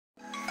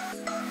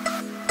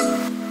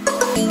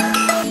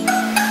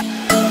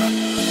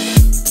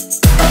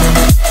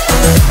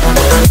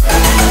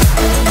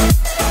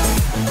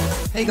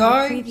Hey In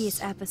the previous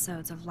guys!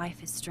 episodes of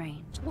Life is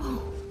Strange.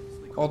 Whoa.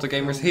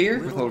 AutoGamerZ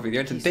here with another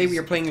video. Today we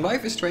are playing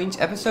Life is Strange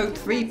Episode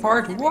 3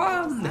 Part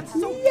 1!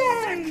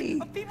 Yay!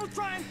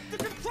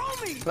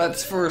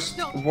 Let's first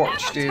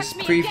watch this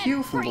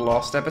preview from the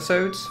last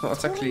episode. Well,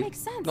 it's actually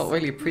not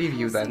really a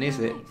preview then, is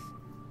it?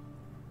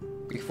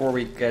 Before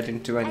we get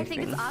into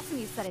anything. I think it's awesome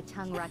you set a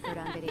tongue record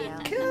on video.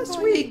 Because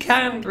we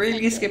can't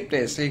really skip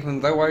this,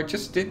 even though I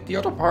just did the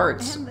other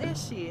parts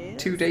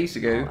 2 days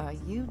ago.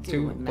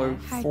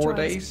 Hi, 4 Joyce.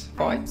 days?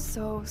 5? I'm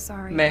so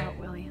sorry Meh. about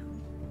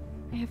William.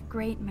 I have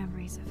great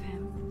memories of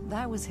him.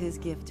 That was his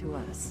gift to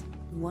us.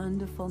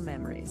 Wonderful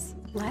memories.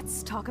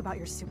 Let's talk about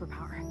your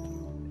superpower.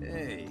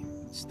 Hey,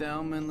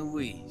 Stelma and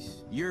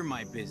Louise, you're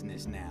my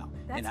business now.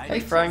 And Hey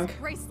Frank.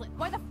 Bracelet.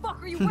 Why the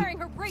fuck are you wearing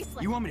her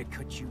bracelet? You want me to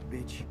cut you,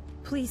 bitch?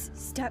 Please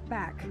step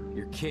back.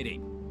 You're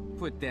kidding.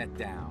 Put that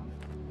down.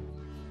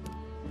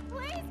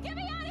 Please get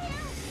me out of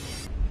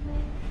here!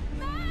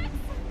 Max!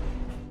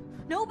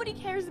 Nobody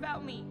cares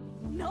about me.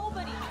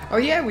 Nobody. Oh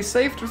yeah, we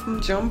saved her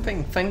from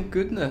jumping, thank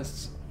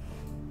goodness.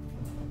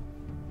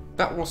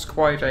 That was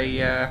quite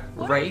a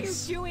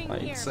race,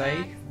 I'd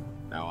say.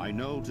 Now, I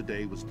know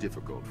today was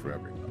difficult for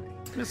everybody.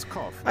 Miss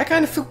Coffee. I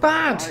kind of feel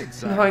bad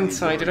in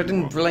hindsight that I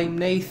didn't blame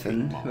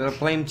Nathan, but I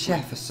blamed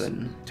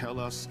Jefferson. Tell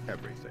us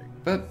everything.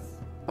 But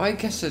I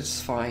guess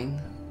it's fine.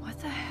 What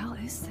the hell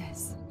is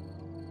this?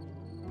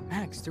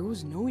 Max, there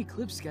was no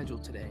eclipse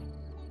scheduled today.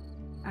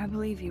 I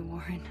believe you,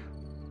 Warren.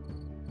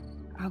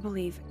 I'll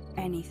believe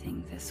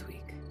anything this week.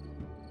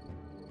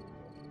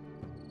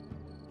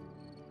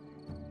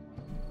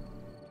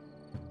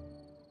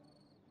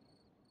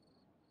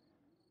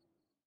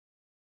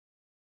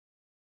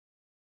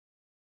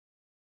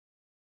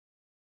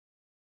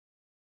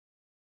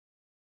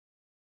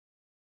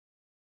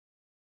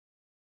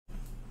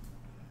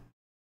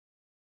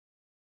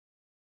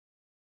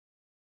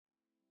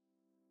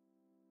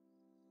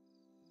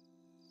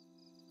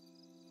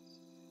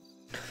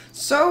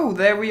 So,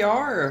 there we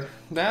are.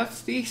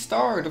 That's the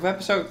start of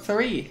episode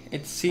 3.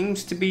 It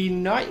seems to be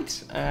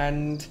night,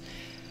 and...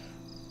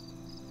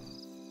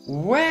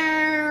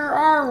 where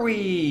are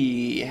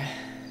we?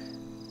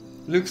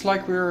 Looks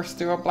like we're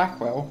still at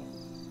Blackwell.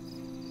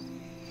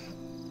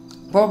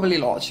 Probably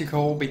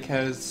logical,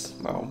 because,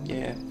 well,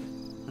 yeah.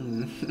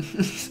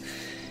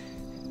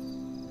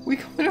 We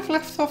kind of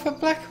left off at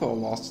Blackwell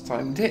last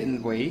time,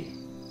 didn't we?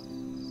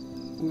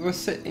 We were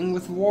sitting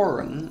with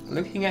Warren,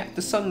 looking at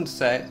the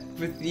sunset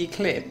with the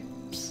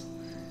eclipse.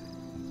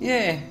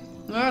 Yeah,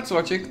 that's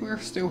logic, we're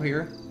still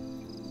here.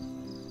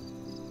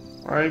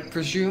 I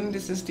presume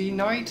this is the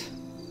night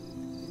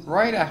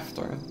right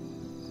after.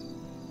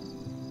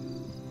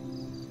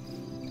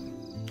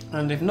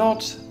 And if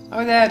not,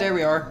 oh yeah, there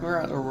we are, we're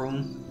at our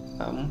room.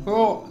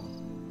 We'll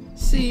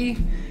see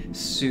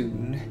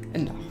soon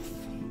enough.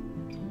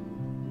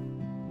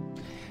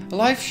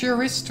 Life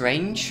sure is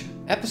strange.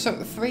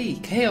 Episode 3,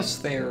 Chaos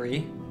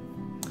Theory.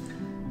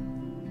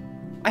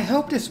 I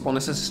hope this one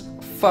is as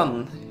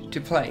fun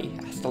to play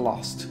as the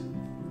last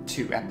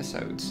 2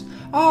 episodes.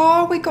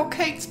 Oh, we got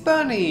Kate's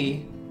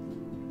bunny!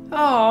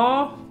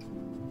 Oh.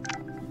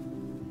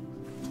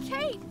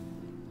 Kate!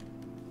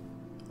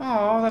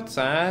 Oh, that's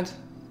sad.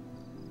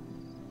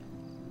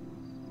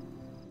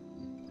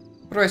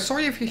 By the way,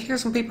 sorry if you hear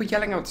some people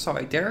yelling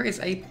outside. There is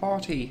a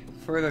party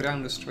further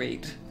down the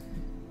street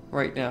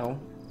right now.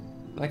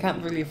 I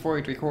can't really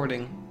avoid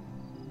recording,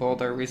 but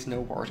there is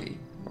no party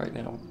right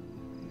now.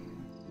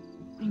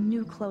 I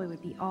knew Chloe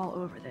would be all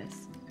over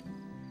this,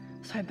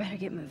 so I better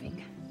get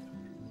moving.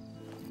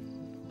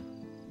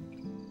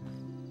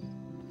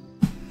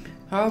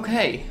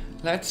 Okay,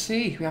 let's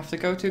see. We have to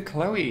go to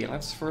Chloe.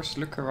 Let's first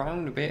look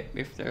around a bit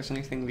if there's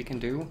anything we can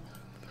do.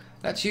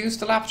 Let's use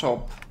the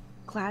laptop.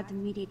 Glad the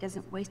media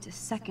doesn't waste a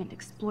second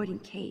exploiting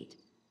Kate.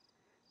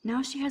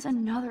 Now she has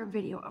another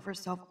video of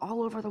herself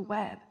all over the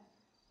web.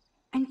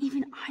 And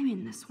even I'm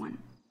in this one.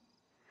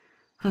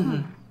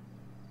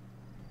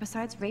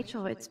 Besides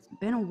Rachel, it's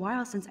been a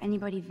while since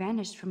anybody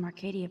vanished from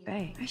Arcadia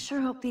Bay. I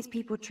sure hope these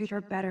people treat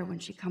her better when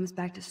she comes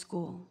back to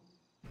school.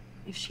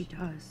 If she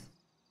does.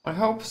 I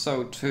hope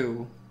so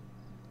too.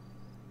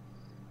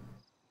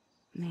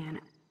 Man,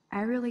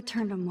 I really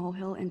turned a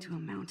molehill into a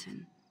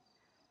mountain.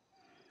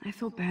 I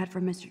feel bad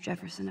for Mr.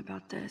 Jefferson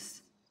about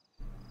this.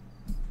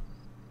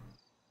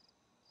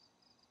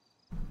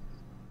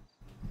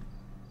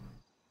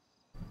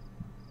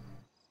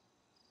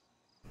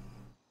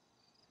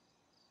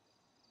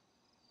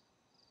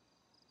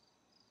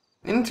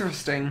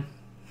 Interesting.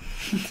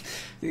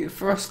 The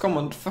first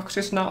comment, fuck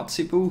this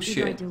Nazi Either I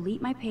bullshit.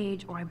 delete my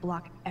page or I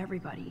block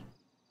everybody.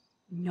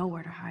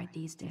 Nowhere to hide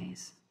these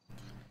days.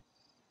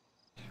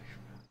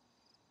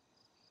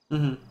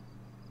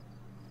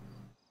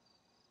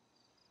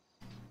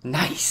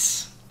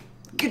 Nice!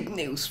 Good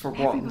news for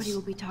Everybody once.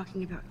 will be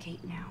talking about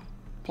Kate now.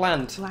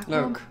 Plant,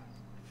 Blackwell, look.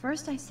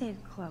 first I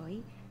saved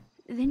Chloe,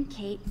 then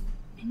Kate,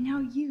 and now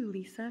you,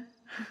 Lisa.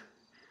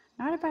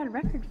 Not a bad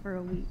record for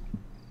a week.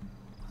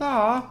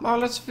 Ah, oh,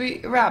 let's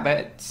feed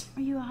rabbits.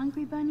 Are you a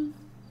hungry bunny?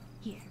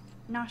 Here,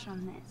 nosh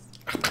on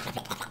this.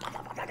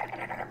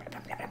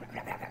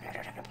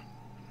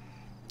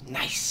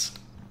 Nice.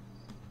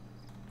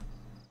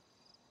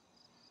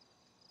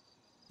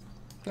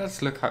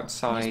 Let's look There's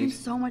outside. been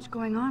so much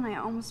going on, I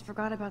almost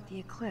forgot about the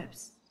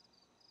eclipse.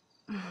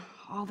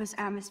 All this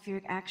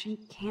atmospheric action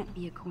can't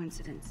be a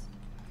coincidence.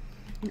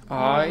 And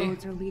all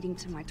roads are leading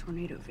to my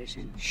tornado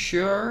vision.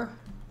 Sure.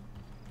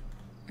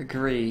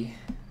 Agree.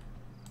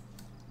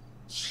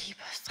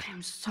 Jeebus, I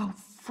am so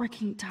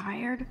freaking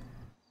tired.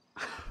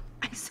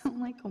 I sound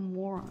like a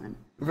moron.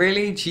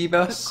 Really, But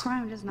Jeebus?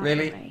 crime does not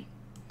Really? delay.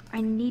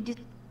 I need to...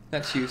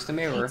 Let's use the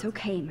mirror. It's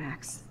okay,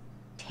 Max.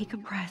 Take a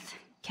breath.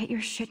 Get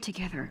your shit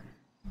together.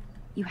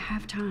 You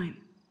have time.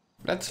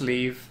 Let's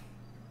leave.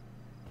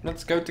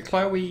 Let's go to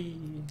Chloe.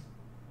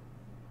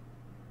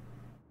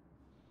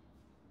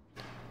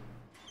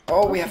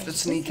 Oh, we have to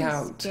sneak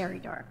out. This is very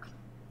dark.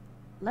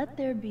 Let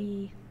there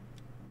be...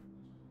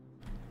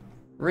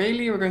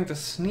 Really? We're going to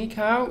sneak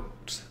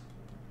out?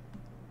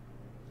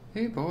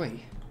 Oh boy.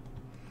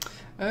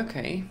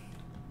 Okay.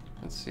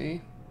 Let's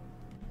see.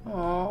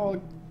 Oh,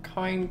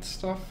 kind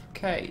stuff.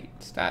 Kate.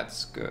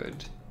 That's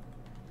good.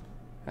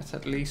 That's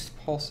at least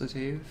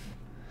positive.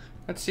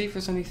 Let's see if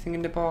there's anything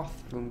in the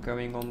bathroom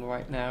going on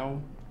right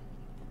now.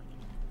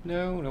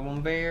 No, no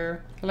one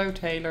there. Hello,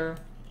 Taylor.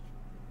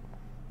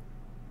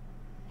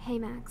 Hey,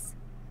 Max.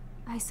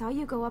 I saw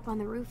you go up on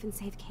the roof and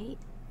save Kate.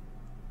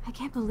 I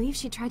can't believe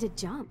she tried to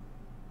jump.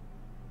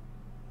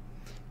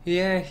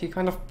 Yeah, he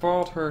kind of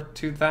brought her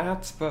to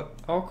that, but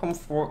I'll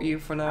comfort you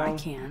for now. I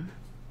can.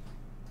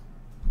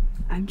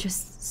 I'm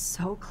just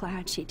so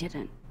glad she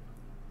didn't.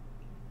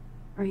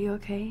 Are you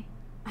okay?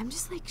 I'm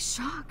just like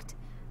shocked.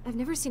 I've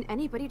never seen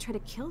anybody try to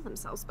kill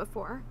themselves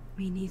before.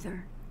 Me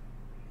neither.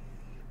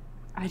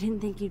 I didn't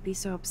think you'd be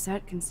so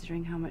upset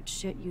considering how much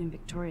shit you and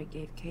Victoria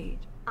gave Kate.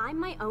 I'm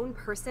my own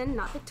person,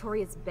 not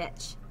Victoria's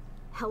bitch.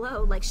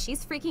 Hello, like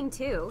she's freaking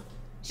too.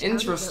 She already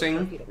wrote Interesting.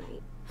 curfew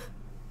tonight.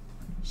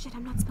 Shit,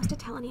 I'm not supposed to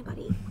tell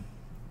anybody.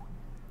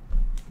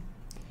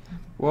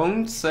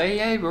 Won't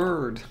say a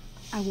word.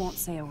 I won't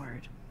say a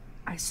word.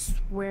 I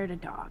swear to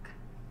dog.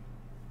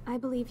 I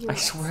believe you. I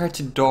swear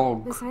to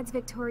dog. Besides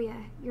Victoria,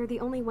 you're the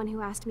only one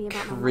who asked me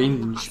about my mom.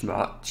 Cringe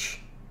much.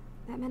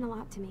 That meant a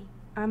lot to me.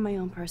 I'm my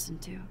own person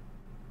too.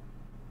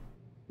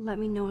 Let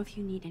me know if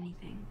you need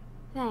anything.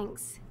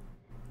 Thanks.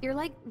 You're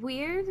like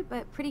weird,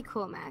 but pretty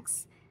cool,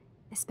 Max.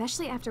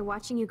 Especially after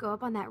watching you go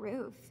up on that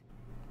roof.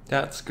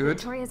 That's good.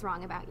 Victoria's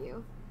wrong about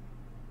you.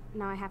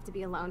 Now I have to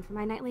be alone for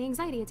my nightly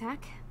anxiety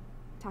attack.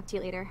 Talk to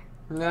you later.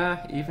 Nah,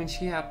 even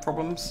she had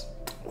problems.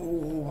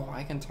 Oh,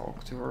 I can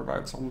talk to her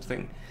about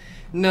something.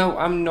 No,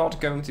 I'm not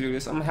going to do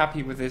this. I'm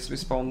happy with this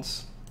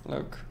response.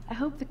 Look. I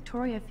hope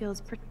Victoria feels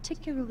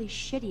particularly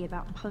shitty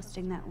about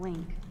posting that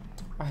link.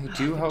 I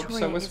do hope Victoria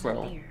so as isn't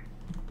well. here.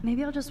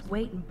 Maybe I'll just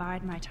wait and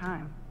bide my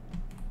time.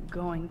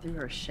 Going through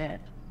her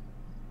shit.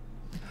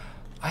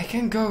 I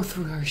can go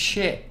through her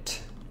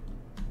shit.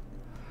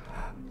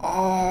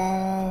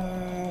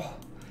 Oh.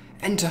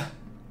 Enter.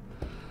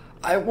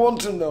 I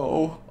want to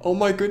know. Oh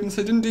my goodness,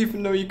 I didn't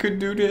even know you could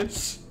do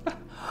this.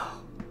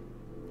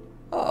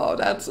 Oh,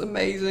 that's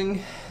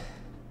amazing.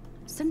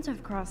 Since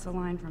I've crossed the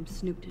line from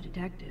snoop to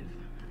detective,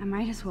 I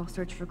might as well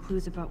search for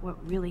clues about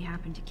what really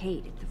happened to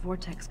Kate at the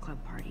Vortex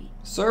Club party.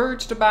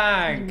 Search the Her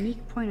bag.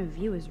 unique point of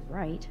view is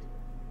right.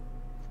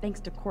 Thanks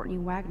to Courtney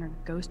Wagner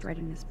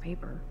ghostwriting this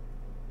paper.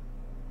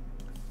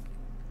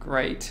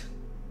 Great.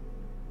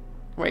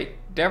 Wait,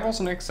 there was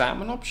an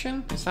examine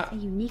option? Is that... A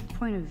unique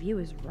point of view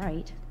is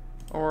right.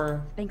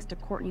 Or... Thanks to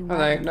Courtney Oh,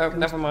 Wagner. no,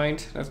 never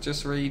mind. Let's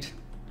just read.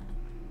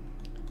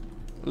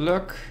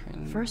 Look.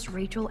 And First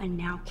Rachel and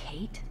now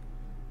Kate?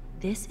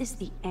 This is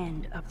the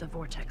end of the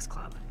Vortex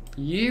Club.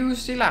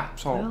 use the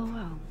laptop. Well,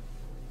 well.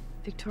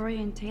 Victoria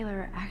and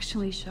Taylor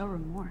actually show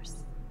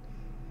remorse.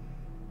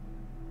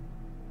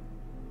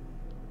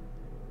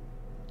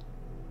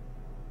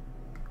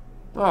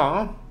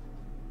 Aw.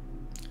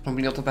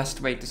 Probably not the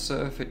best way to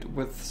serve it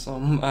with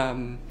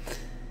some,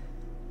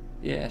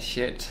 yeah,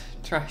 shit.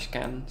 Trash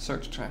can.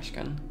 Search trash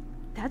can.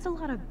 That's a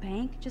lot of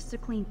bank just to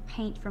clean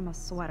paint from a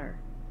sweater.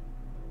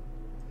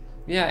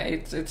 Yeah,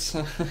 it's it's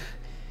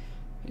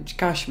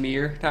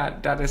cashmere.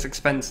 That is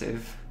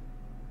expensive.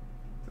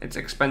 It's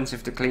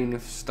expensive to clean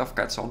if stuff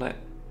gets on it.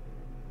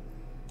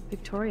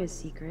 Victoria's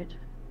secret.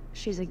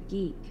 She's a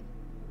geek.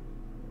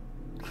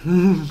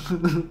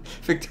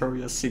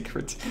 Victoria's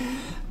Secret.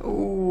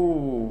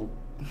 Ooh.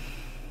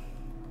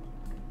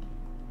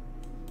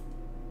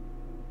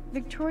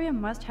 Victoria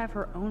must have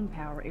her own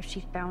power if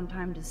she found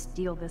time to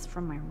steal this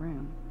from my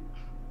room.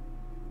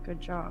 Good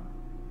job.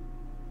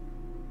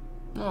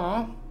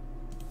 Aw.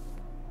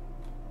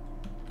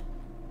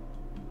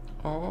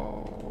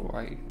 Oh,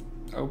 I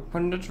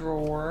opened the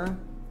drawer.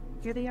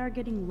 Here they are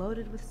getting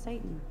loaded with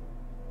Satan.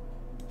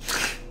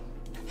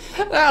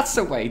 That's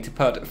the way to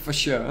put it, for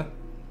sure.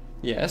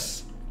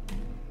 Yes.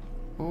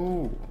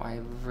 Oh, I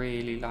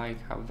really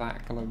like how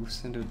that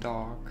glows in the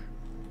dark.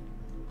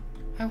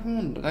 I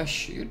wonder, there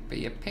should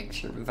be a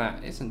picture of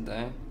that, isn't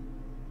there?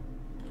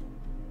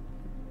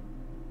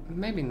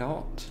 Maybe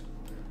not.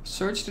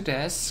 Search the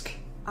desk.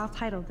 I'll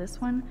title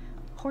this one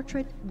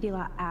Portrait de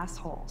la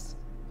Assholes.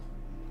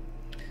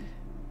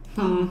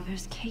 Oh,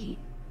 there's Kate.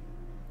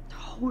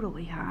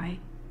 Totally high.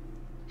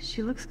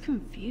 She looks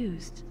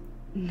confused.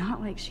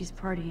 Not like she's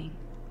partying.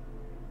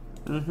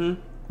 Mm-hmm.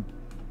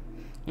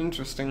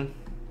 Interesting.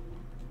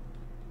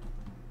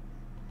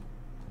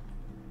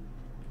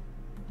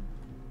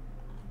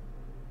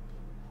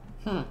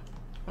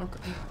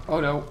 Okay.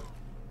 Oh no.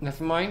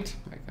 Never mind.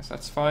 I guess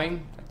that's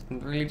fine. That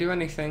didn't really do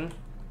anything.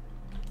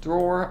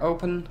 Drawer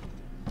open.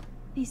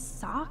 These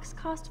socks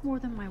cost more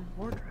than my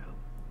wardrobe.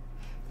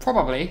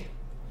 Probably.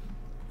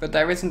 But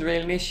there isn't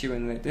really an issue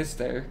in it, is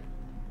there?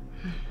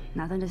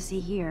 Nothing to see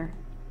here.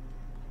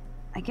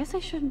 I guess I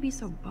shouldn't be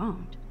so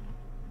bummed.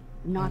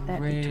 Not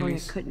that Victoria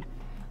couldn't.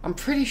 I'm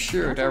pretty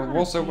sure there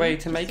was a way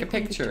to make a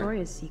picture.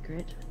 Victoria's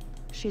secret.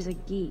 She's a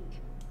geek.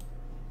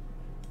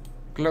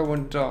 Glow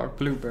in the dark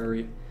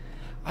blueberry.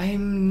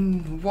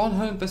 I'm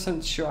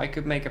 100% sure I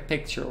could make a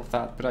picture of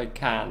that, but I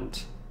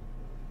can't.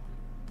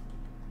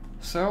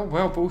 So,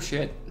 well,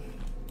 bullshit.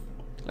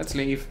 Let's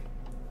leave.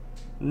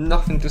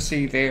 Nothing to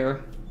see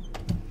there.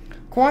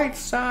 Quite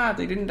sad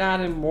they didn't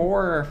add in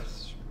more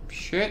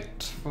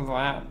shit for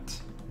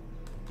that.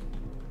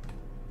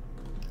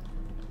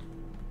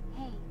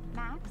 Hey,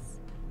 Max?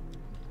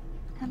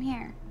 Come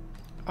here.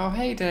 Oh,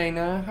 hey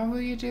Dana, how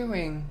are you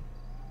doing?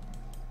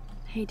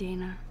 Hey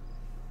Dana.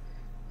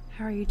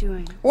 How are you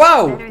doing?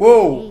 Whoa! Better than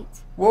Whoa!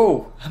 Kate.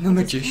 Whoa! I'm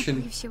a I just can't magician.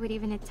 believe she would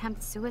even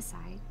attempt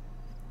suicide.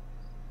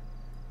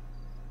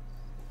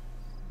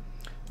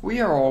 We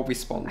are all I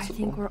responsible.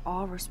 think we're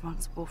all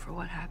responsible for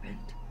what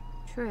happened.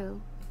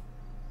 True.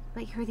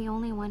 But you're the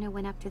only one who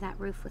went up to that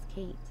roof with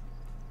Kate.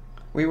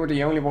 We were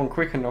the only one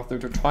quick enough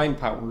with the time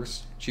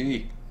powers.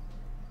 Gee.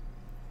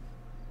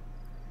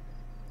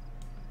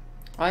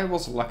 I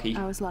was lucky.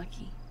 I was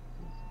lucky.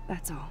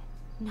 That's all.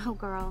 No,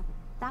 girl.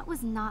 That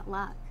was not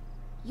luck.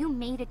 You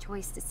made a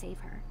choice to save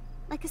her.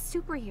 Like a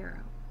superhero.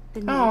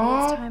 Then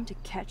maybe it's time to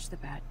catch the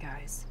bad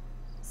guys.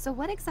 So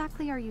what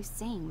exactly are you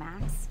saying,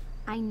 Max?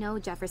 I know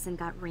Jefferson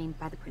got reamed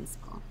by the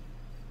principal.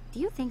 Do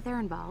you think they're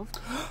involved?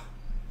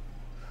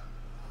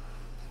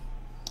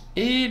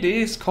 It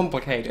is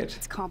complicated.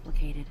 It's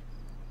complicated.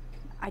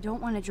 I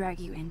don't want to drag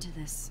you into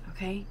this,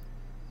 okay?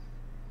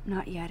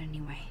 Not yet,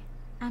 anyway.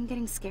 I'm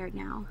getting scared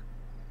now.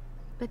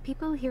 But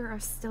people here are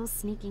still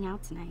sneaking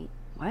out tonight.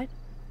 What?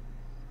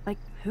 Like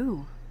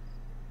who?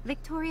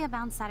 Victoria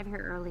bounced out of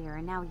here earlier,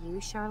 and now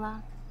you,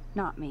 Sherlock?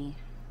 Not me.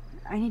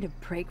 I need a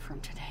break from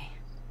today.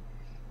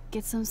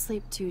 Get some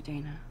sleep too,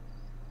 Dana.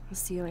 I'll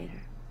see you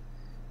later.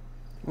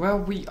 Well,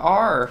 we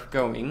are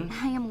going.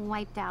 I am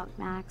wiped out,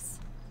 Max.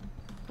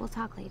 We'll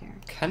talk later.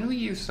 Can we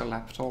use the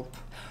laptop?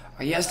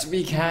 Oh, yes,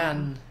 we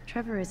can.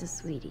 Trevor is a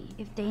sweetie.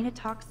 If Dana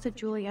talks to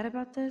Juliet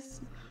about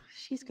this,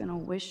 she's gonna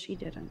wish she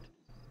didn't.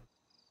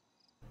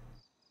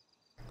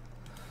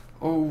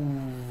 Oh,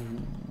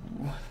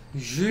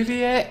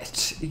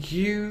 Juliet,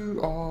 you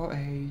are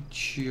a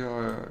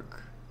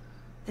jerk.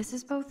 This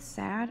is both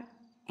sad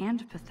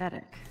and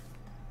pathetic.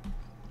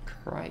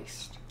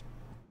 Christ.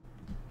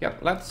 Yep,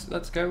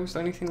 let's go. Is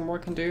there anything more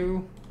I can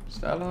do?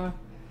 Stella?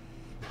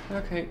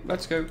 Okay,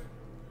 let's go.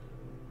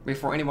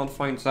 Before anyone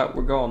finds out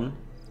we're gone.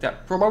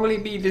 That'd probably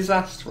be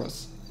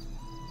disastrous.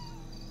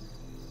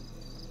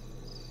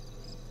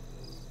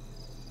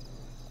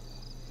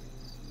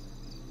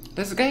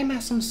 This game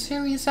has some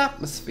serious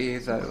atmosphere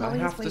though, I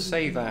have to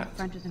say that. In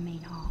front of the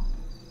main hall.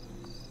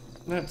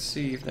 Let's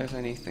see if there's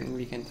anything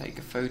we can take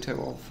a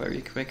photo of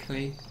very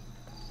quickly.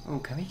 Oh,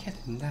 can we get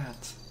in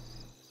that?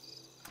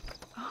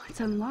 Oh, it's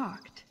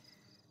unlocked.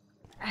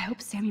 I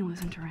hope Samuel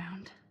isn't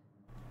around.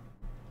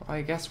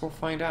 I guess we'll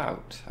find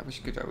out. I wish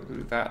we could go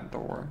through that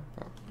door,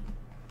 but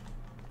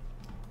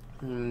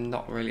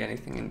not really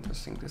anything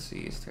interesting to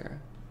see, is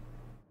there?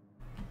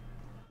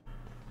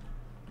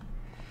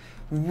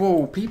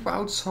 Whoa, people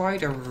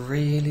outside are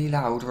really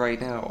loud right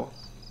now.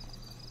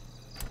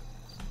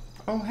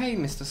 Oh hey,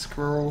 Mr.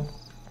 Squirrel.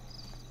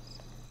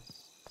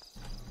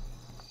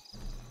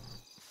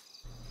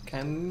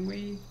 Can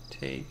we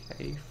take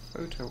a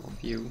photo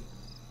of you?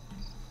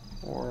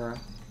 Or...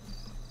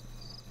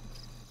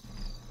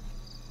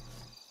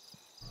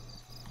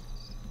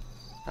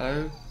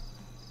 Hello?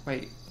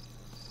 Wait,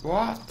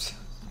 what?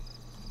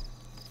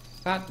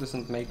 That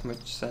doesn't make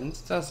much sense,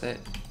 does it?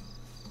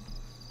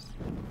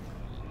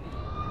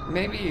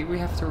 Maybe we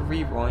have to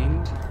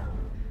rewind,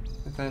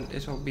 and then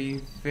it'll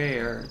be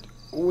there.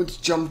 Oh, it's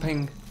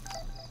jumping.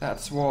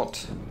 That's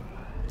what.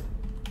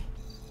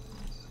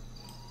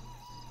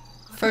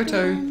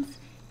 Photo.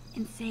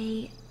 And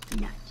say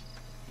nut.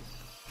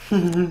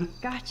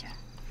 Gotcha.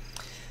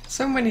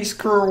 So many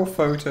squirrel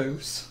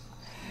photos.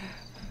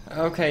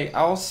 Okay,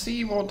 I'll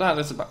see what that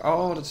is about.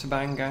 Oh, that's a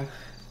banger.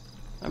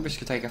 I wish I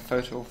could take a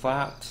photo of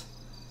that.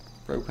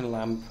 Broken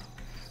lamp.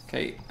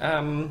 Okay,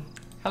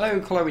 hello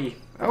Chloe.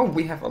 Oh,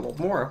 we have a lot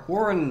more.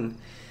 Warren.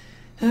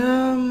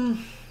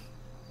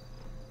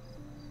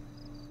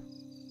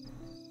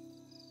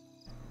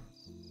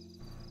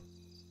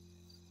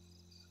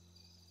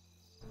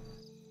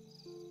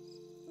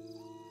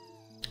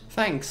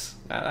 Thanks.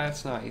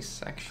 That's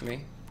nice,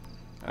 actually.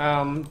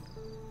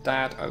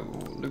 Dad,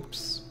 oh,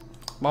 oops.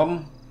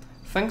 Mom,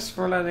 thanks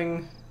for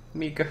letting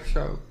me gush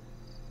out.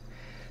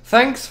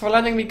 Thanks for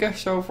letting me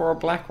gush over a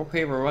Black Ops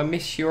hero. I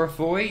miss your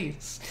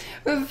voice.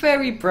 We're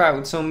very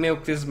proud, so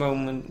milk this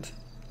moment.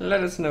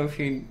 Let us know if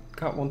you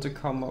want to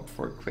come up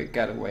for a quick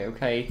getaway,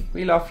 okay?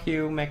 We love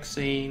you,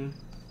 Maxine.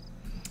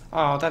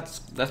 Oh,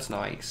 that's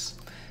nice.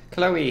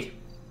 Chloe,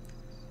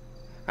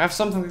 I have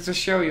something to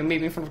show you.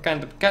 Meet me in front of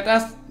Canada. Get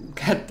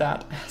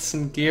that ass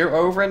and gear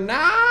over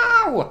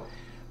now,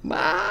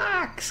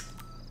 Max.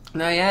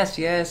 No,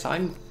 yes,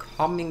 I'm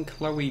coming,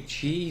 Chloe.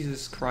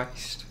 Jesus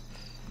Christ.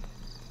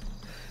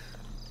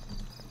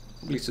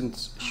 We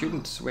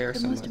shouldn't swear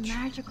so much. The most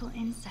magical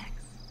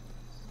insects.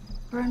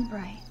 Burn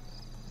bright.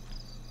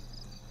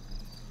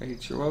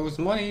 Rachel owes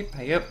money.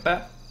 Pay up,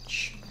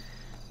 bitch.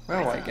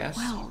 Well, I guess.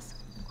 Wells,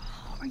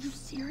 are you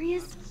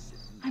serious?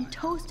 I'm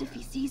toast if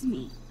he sees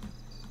me.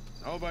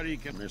 Nobody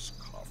can miss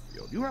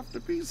Caulfield. You have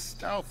to be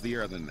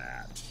stealthier than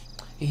that.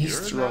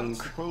 He's drunk. You're not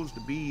supposed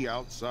to be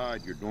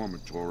outside your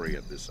dormitory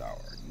at this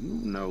hour. You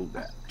know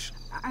that.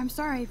 I'm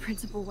sorry,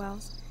 Principal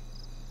Wells.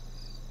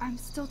 I'm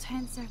still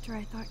tense after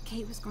I thought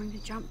Kate was going to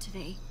jump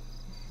today.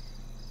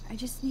 I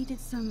just needed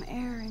some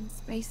air and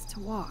space to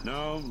walk.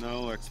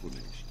 No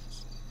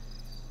explanations.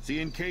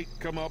 Seeing Kate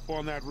come up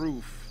on that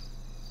roof,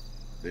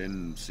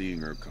 then seeing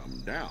her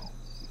come down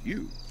with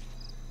you.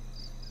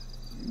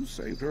 You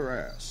saved her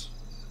ass.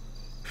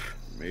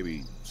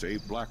 Maybe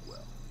saved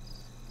Blackwell.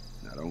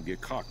 Now don't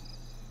get cocky.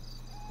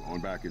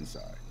 Going back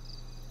inside.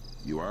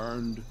 You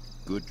earned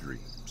good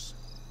dreams.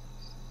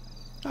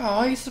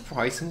 Oh, he's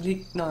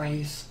surprisingly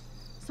nice.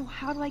 So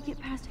how do I get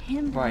past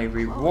him? By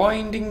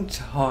rewinding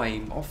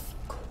time, of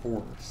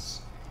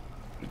course.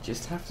 We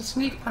just have to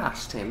sneak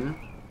past him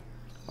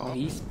while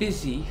he's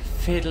busy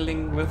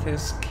fiddling with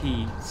his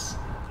keys.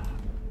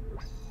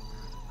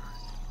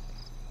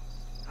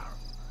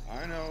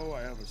 I know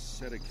I have a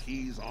set of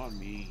keys on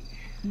me.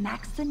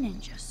 Max the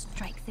Ninja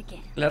strikes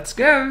again. Let's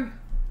go!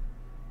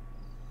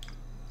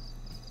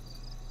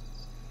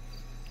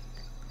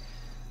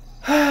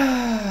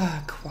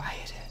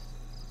 Quiet.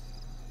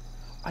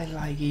 I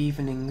like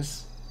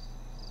evenings.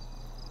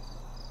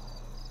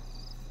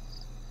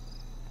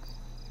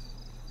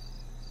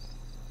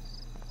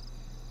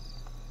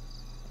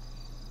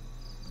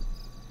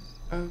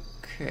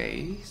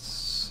 Okay,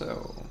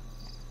 so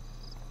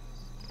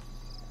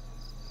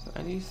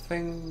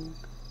anything?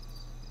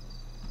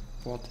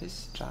 What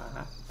is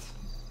that?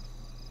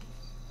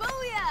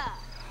 Booyah!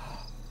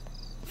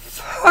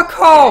 Fuck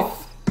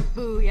off!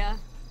 Booyah.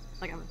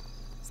 Like I'm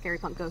a scary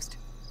punk ghost.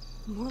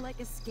 More like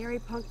a scary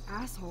punk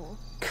asshole.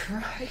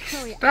 Christ,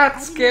 Chloe, that I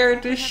didn't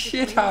scared exactly the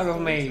have shit out of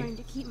greatest day me. Trying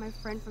to keep my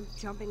friend from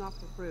jumping off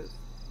the roof.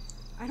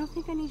 I don't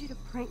think I need you to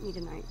prank me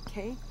tonight,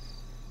 okay?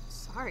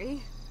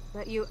 Sorry,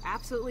 but you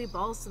absolutely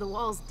balls to the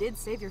walls did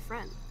save your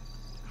friend.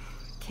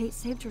 Kate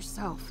saved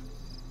herself.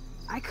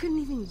 I couldn't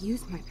even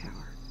use my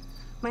power.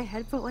 My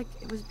head felt like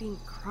it was being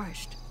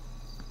crushed.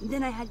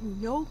 Then I had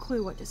no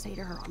clue what to say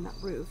to her on that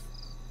roof.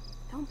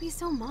 Don't be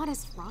so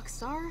modest,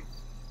 Rockstar.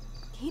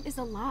 Kate is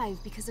alive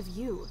because of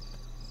you.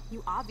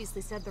 You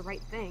obviously said the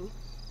right thing,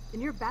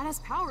 and your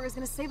badass power is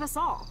gonna save us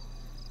all.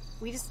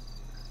 We just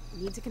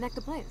need to connect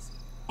the plays.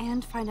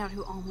 And find out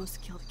who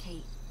almost killed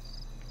Kate.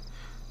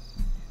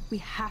 We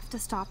have to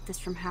stop this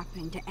from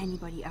happening to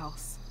anybody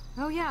else.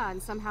 Oh yeah,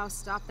 and somehow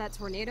stop that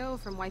tornado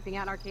from wiping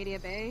out Arcadia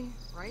Bay,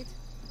 right?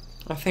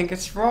 I think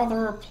it's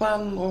rather a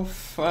plan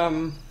of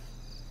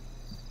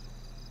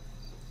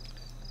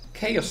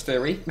chaos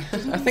theory.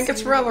 I think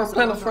it's rather a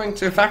plan of trying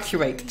to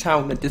evacuate the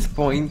town at this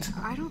point.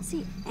 I don't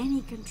see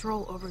any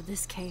control over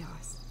this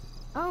chaos.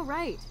 Oh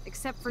right,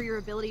 except for your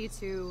ability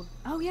to,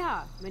 oh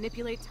yeah,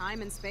 manipulate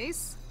time and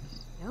space.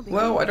 No big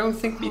Well, deal. I don't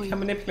think we can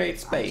manipulate I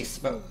space,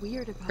 just but feel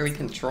weird about we some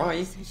can of my try.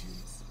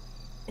 decisions.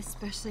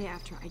 Especially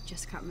after I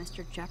just got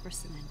Mr.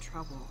 Jefferson in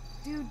trouble.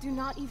 Dude, do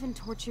not even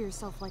torture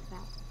yourself like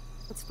that.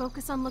 Let's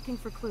focus on looking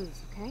for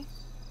clues, okay?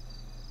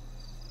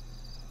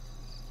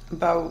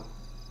 About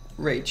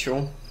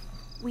Rachel.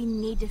 We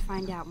need to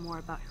find out more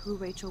about who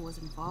Rachel was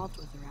involved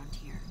with around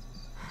here.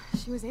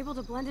 She was able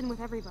to blend in with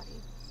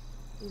everybody,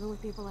 even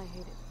with people I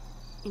hated.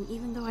 And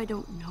even though I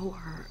don't know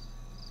her,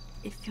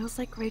 it feels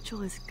like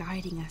Rachel is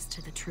guiding us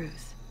to the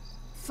truth.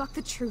 Fuck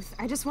the truth.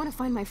 I just want to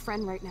find my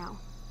friend right now.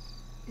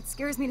 It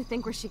scares me to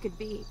think where she could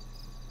be.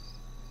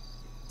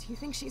 Do you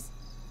think she's...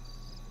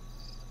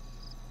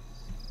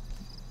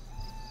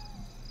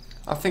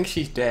 I think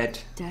she's dead.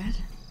 Dead?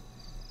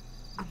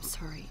 I'm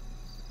sorry.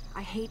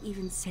 I hate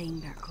even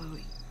saying that,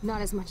 Chloe.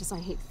 Not as much as I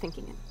hate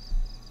thinking it.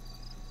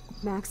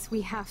 Max,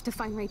 we have to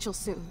find Rachel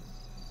soon.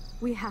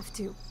 We have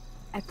to.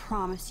 I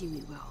promise you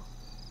we will.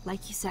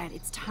 Like you said,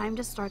 it's time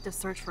to start the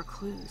search for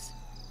clues.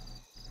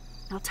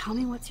 Now tell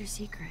me what's your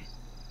secret.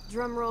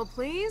 Drum roll,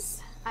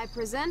 please. I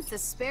present the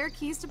spare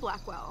keys to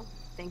Blackwell.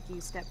 Thank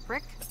you, step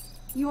prick.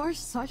 You are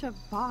such a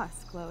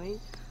boss, Chloe.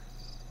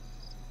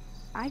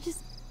 I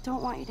just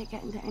don't want you to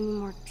get into any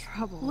more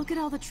trouble. Look at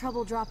all the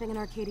trouble dropping in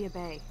Arcadia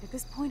Bay. At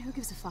this point, who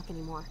gives a fuck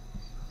anymore?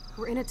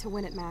 We're in it to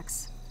win it,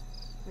 Max.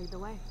 Lead the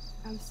way.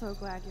 I'm so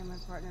glad you're my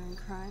partner in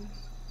crime.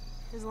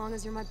 As long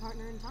as you're my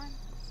partner in time.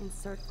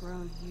 Insert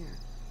groan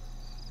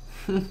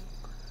here.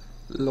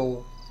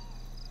 Lol.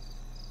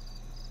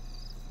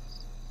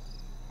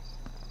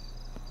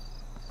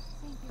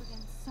 Thank you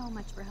again so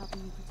much for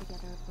helping me put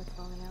together a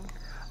portfolio.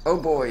 Oh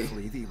boy.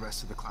 Hopefully the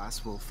rest of the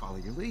class will follow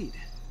your lead.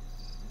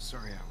 I'm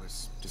sorry I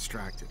was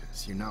distracted.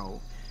 As you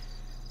know,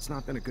 it's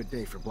not been a good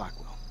day for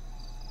Blackwell.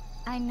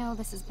 I know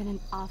this has been an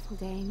awful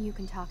day, and you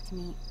can talk to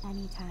me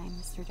anytime,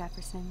 Mr.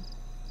 Jefferson.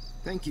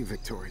 Thank you,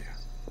 Victoria.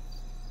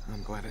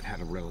 I'm glad it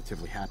had a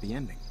relatively happy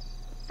ending.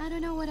 I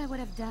don't know what I would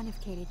have done if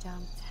Katie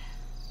jumped.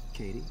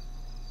 Katie?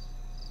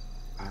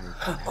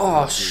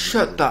 Oh,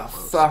 shut the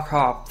fuck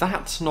up.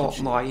 That's not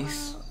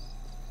nice.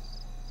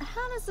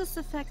 How does this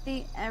affect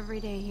the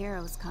Everyday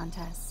Heroes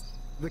contest?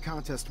 The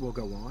contest will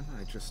go on.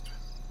 I just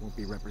won't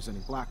be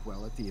representing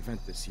Blackwell at the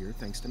event this year,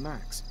 thanks to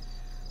Max,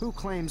 who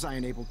claims I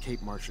enabled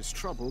Kate Marsh's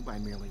trouble by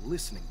merely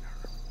listening to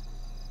her.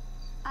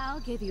 I'll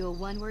give you a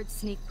one-word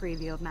sneak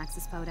preview of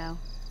Max's photo.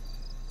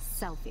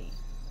 Selfie.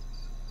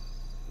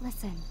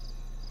 Listen,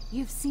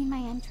 you've seen my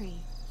entry.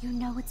 You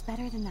know it's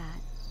better than that.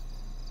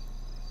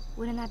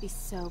 Wouldn't that be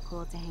so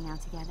cool to hang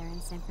out together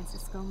in San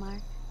Francisco,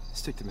 Mark?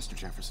 Stick to Mr.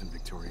 Jefferson,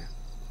 Victoria.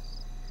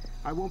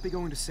 I won't be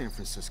going to San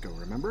Francisco,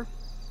 remember?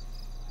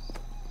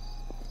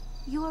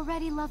 You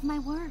already love my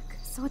work,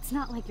 so it's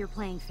not like you're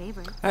playing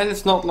favorites. And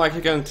it's not like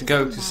you're going to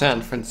go to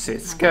San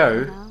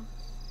Francisco.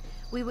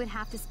 We would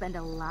have to spend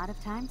a lot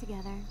of time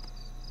together.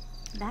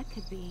 That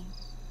could be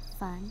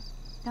fun,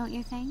 don't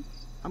you think?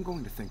 I'm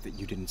going to think that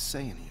you didn't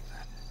say any of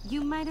that.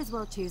 You might as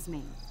well choose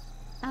me.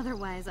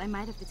 Otherwise, I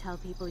might have to tell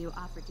people you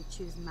offered to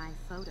choose my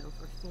photo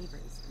for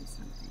favors or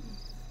something.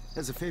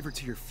 As a favor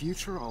to your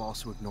future, I'll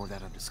also ignore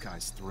that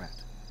undisguised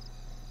threat.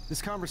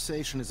 This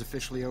conversation is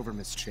officially over,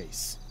 Miss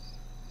Chase.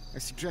 I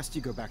suggest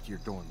you go back to your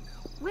dorm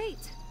now.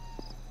 Wait!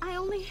 I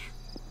only...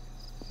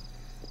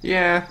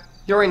 Yeah,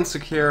 you're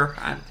insecure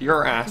and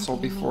you're an asshole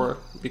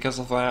because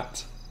of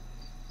that.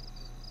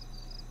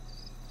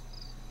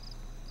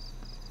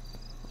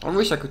 I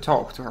wish I could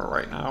talk to her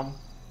right now.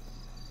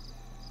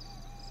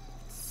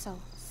 So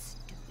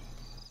stupid.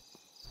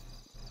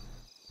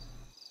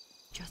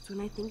 Just when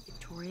I think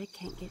Victoria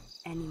can't get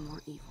any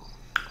more evil.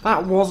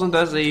 That wasn't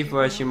as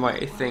evil as you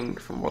might think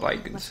from what I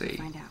can see.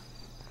 Find out.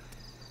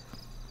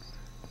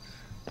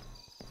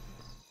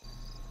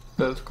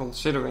 But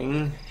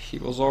considering she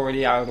was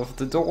already out of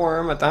the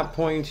dorm at that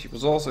point, she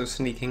was also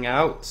sneaking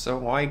out,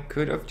 so I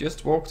could have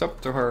just walked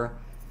up to her.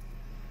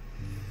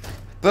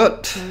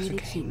 But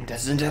the game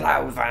doesn't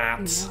allow that.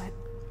 You know it.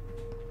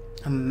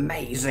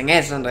 Amazing,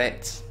 isn't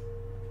it?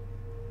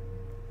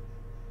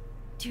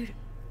 Dude,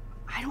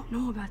 I don't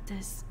know about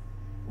this.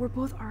 We're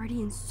both already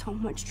in so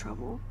much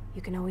trouble.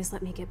 You can always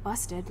let me get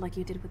busted like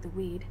you did with the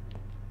weed.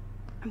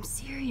 I'm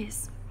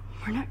serious.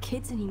 We're not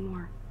kids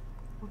anymore.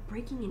 We're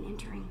breaking and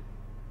entering.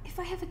 If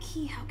I have a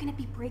key, how can it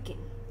be breaking?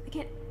 I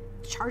get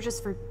charges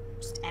for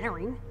just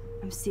entering.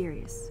 I'm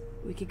serious.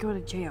 We could go to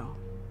jail.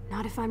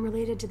 Not if I'm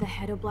related to the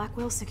head of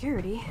Blackwell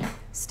Security.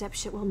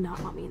 Stepshit will not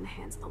want me in the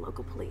hands of the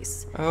local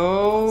police.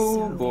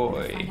 Oh so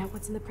boy. Find out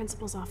what's in the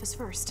principal's office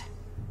first.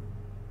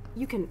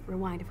 You can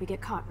rewind if we get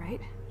caught, right?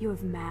 You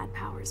have mad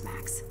powers,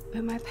 Max.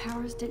 But my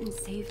powers didn't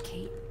save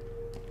Kate.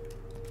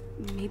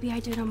 Maybe I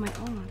did on my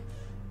own.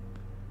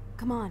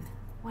 Come on.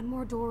 One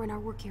more door and our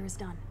work here is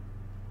done.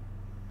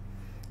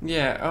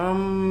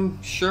 Yeah,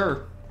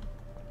 sure.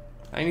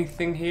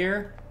 Anything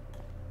here?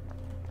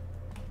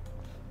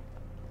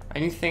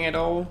 Anything at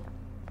all?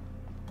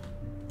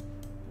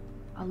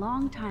 A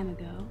long time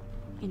ago,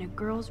 in a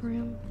girl's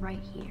room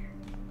right here.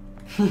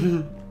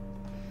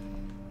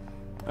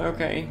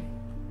 Okay.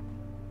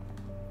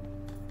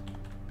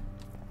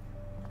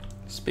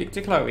 Speak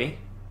to Chloe.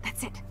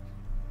 That's it.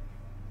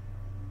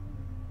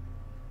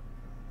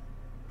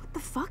 What the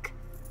fuck?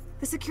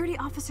 The security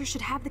officer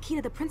should have the key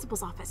to the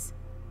principal's office.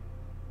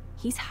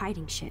 He's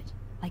hiding shit,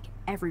 like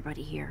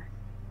everybody here.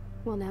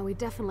 Well, now we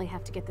definitely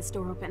have to get this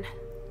door open.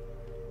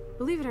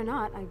 Believe it or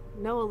not, I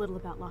know a little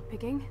about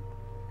lockpicking,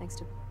 thanks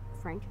to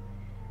Frank.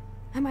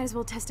 I might as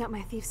well test out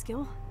my thief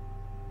skill.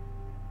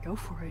 Go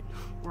for it.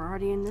 We're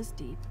already in this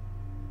deep.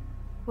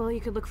 Well, you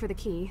could look for the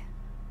key,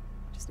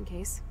 just in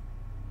case.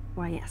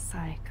 Why, yes,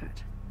 I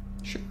could.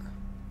 Sure.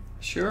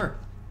 Sure.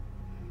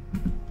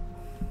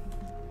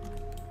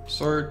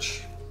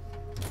 Search.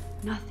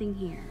 Nothing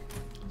here.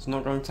 It's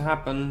not going to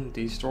happen.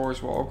 These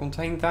doors will all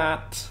contain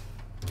that.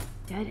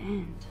 Dead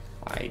end.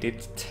 I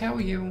did tell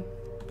you.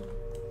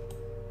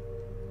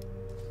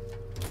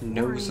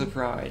 No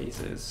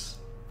surprises.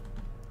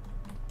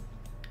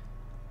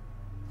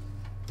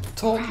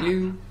 Told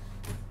you.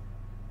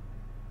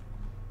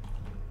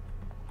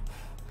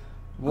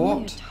 Only a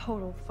What?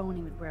 total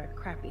phony would wear a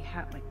crappy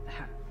hat like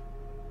that.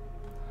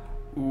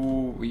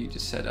 Ooh, you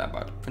just said that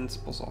about the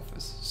principal's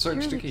office.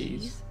 Search Here the are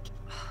keys.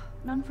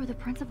 None for the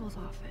principal's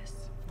office.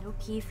 No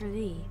key for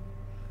thee.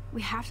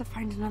 We have to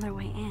find another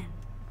way in. Guess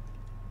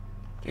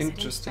I didn't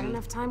Interesting. spend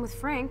enough time with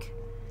Frank,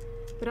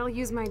 but I'll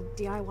use my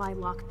DIY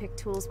lockpick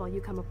tools while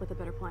you come up with a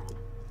better plan.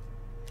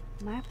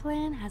 My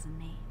plan has a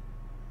name.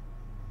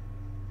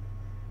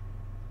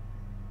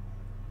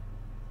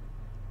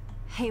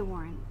 Hey,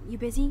 Warren, you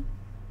busy?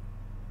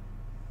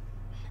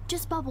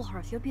 Just bubble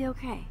hearth, you'll be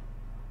okay.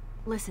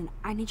 Listen,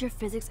 I need your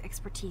physics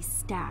expertise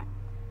stat.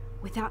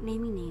 Without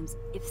naming names,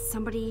 if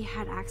somebody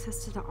had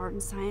access to the art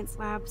and science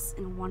labs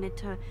and wanted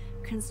to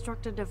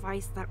construct a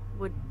device that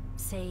would,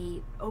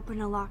 say,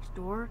 open a locked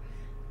door,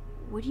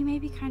 would you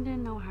maybe kinda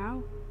know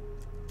how?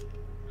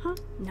 Huh?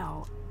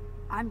 No,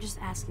 I'm just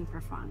asking for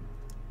fun.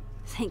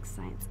 Thanks,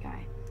 science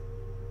guy.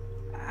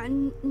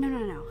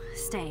 No.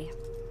 Stay.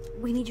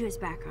 We need you as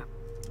backup.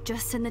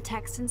 Just send the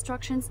text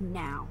instructions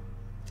now.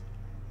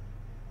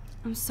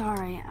 I'm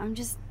sorry, I'm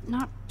just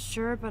not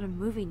sure about a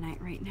movie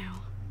night right now.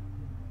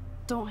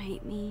 Don't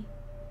hate me,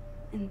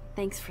 and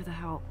thanks for the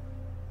help.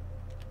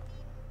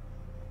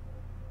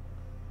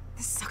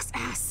 This sucks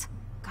ass.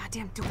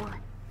 Goddamn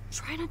door.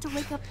 Try not to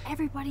wake up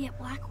everybody at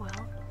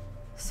Blackwell.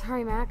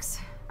 Sorry, Max.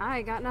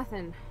 I got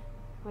nothing.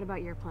 What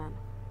about your plan?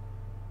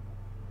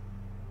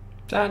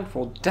 That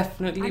will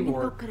definitely I think we'll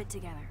work. put it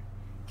together.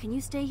 Can you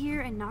stay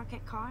here and not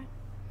get caught?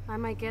 I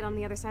might get on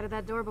the other side of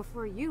that door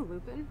before you,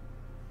 Lupin.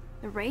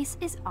 The race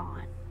is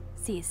on.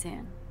 See you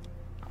soon.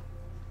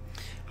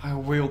 I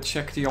will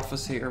check the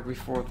office here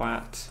before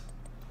that.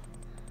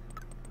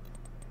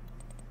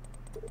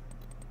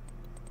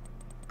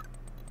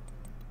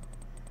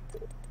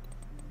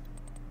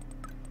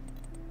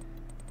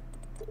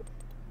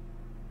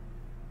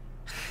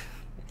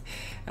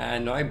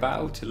 And I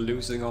bow to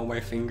losing all my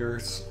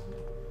fingers.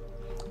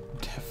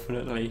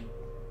 Definitely.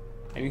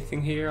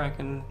 Anything here I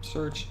can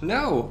search?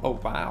 No! Oh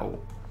wow.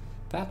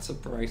 That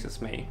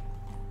surprises me.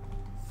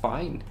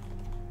 Fine.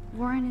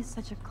 Warren is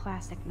such a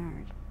classic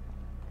nerd.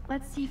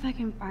 Let's see if I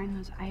can find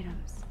those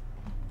items.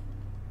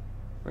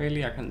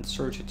 Really? I can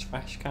search a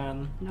trash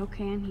can? No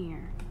can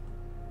here.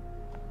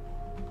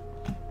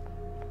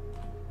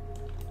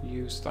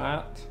 Use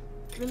that.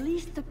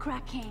 Release the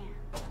crack can.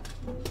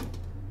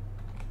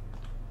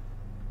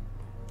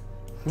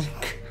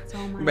 It's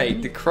all mine.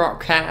 Wait, the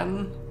crock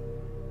can?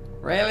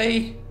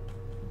 Really?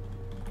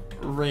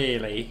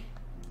 Really?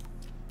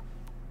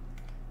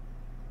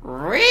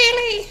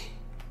 Really?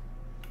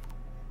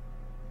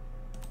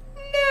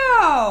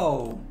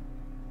 No!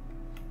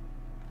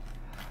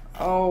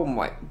 Oh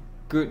my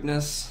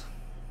goodness.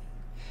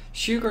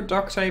 Sugar,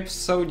 duct tape,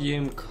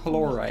 sodium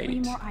chloride. 3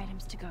 more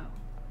items to go.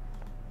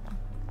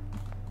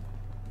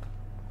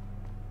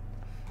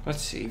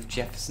 Let's see if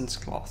Jefferson's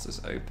glass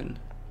is open.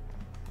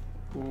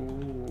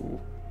 Ooh.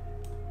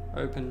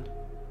 Open.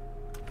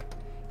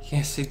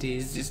 Yes, it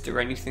is. Is there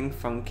anything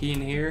funky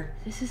in here?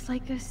 This is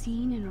like a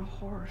scene in a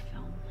horror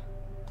film.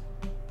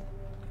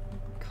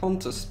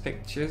 Contest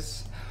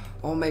pictures.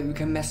 Oh, maybe we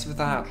can mess with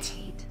that.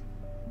 Kate,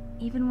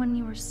 even when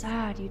you were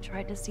sad, you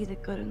tried to see the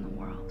good in the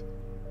world.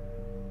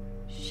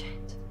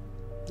 Shit.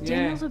 Yeah.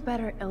 Daniel's a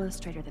better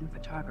illustrator than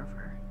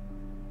photographer,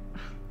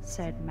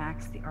 said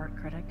Max, the art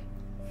critic.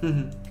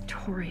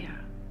 Victoria,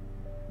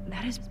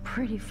 that is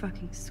pretty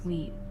fucking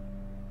sweet.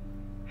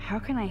 How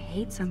can I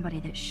hate somebody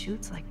that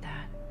shoots like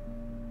that?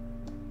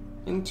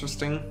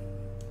 Interesting.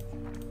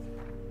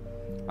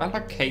 I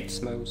like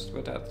Kate's most,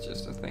 but that's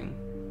just a thing.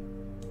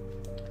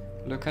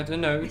 Look at the I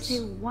notes.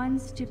 say one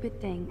stupid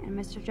thing and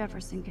Mr.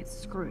 Jefferson gets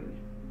screwed.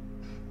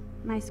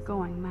 Nice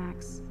going,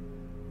 Max.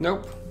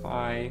 Nope.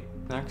 I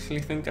actually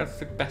think that's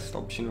the best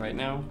option right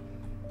now.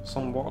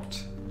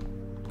 Somewhat.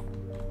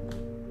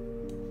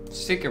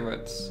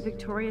 Cigarettes.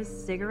 Victoria's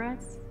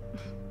cigarettes?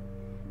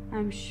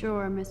 I'm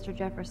sure Mr.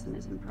 Jefferson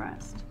is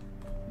impressed.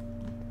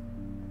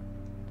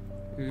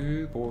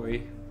 Ooh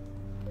boy.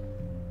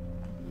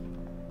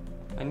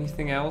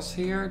 Anything else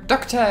here?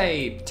 Duct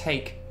tape!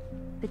 Take.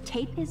 The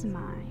tape is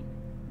mine.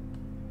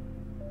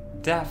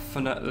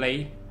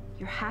 Definitely.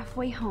 You're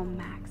halfway home,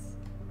 Max.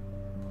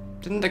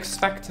 Didn't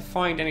expect to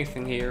find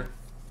anything here.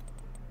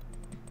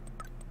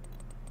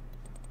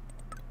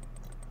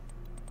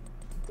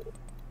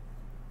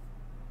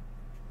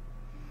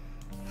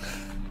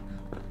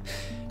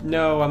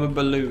 No, I'm a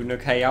balloon,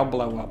 okay? I'll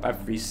blow up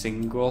every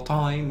single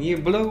time you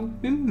blow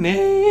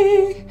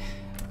me.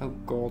 Oh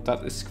god,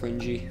 that is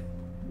cringy.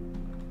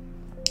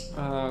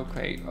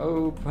 Okay,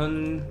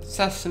 open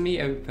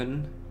sesame,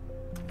 open.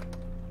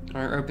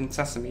 Or open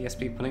sesame, as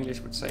people in English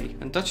would say.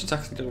 And Dutch is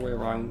actually the other way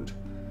around.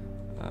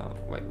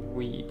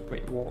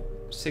 Wait, what?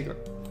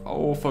 Cigarette.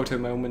 Oh, photo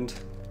moment.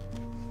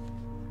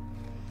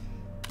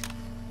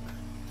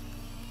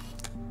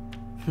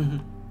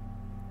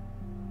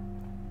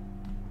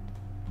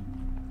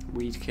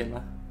 Weed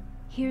killer.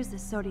 Here's the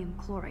sodium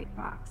chloride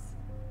box.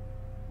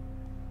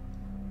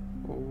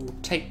 Oh,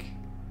 take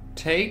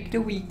the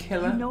weed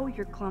killer. You know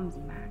you're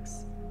clumsy,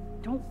 Max.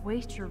 Don't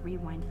waste your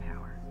rewind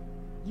power.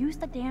 Use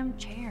the damn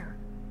chair.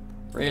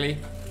 Really?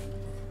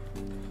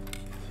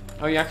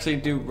 Oh, you actually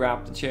do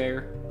grab the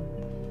chair.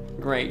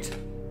 Great.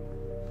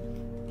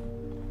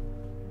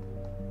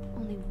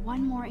 Only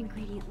one more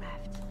ingredient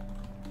left.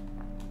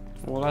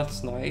 Well,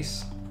 that's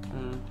nice.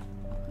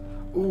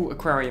 Ooh,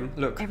 aquarium.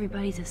 Look.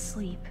 Everybody's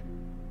asleep.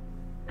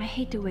 I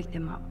hate to wake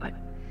them up, but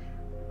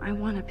I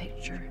want a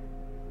picture.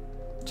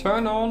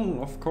 Turn on,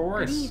 of Good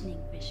course. evening,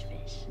 Fish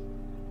Fish.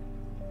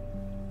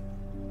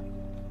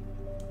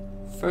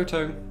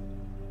 Photo.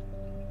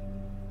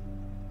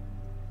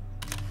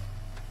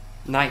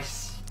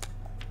 Nice.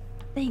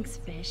 Thanks,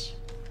 Fish.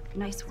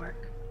 Nice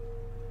work.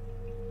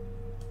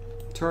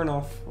 Turn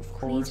off, of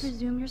course. Please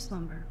resume your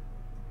slumber.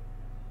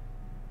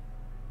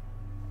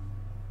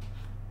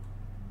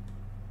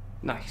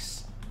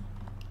 Nice.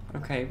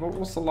 Okay, what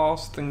was the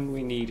last thing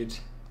we needed?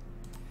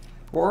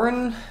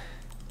 Warren,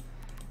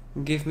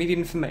 give me the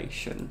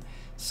information.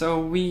 So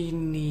we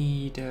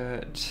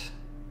needed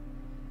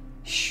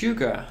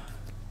sugar.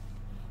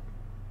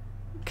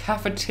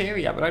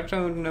 Cafeteria, but I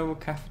don't know a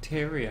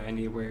cafeteria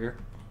anywhere.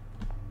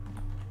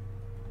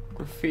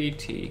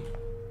 Graffiti.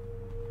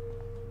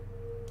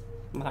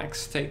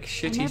 Max, take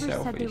shitty I never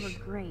selfish. said they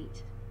were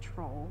great,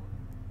 troll.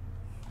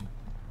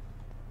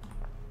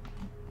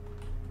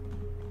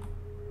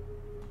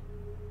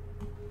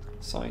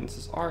 Science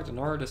is art and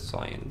art is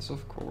science,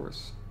 of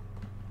course.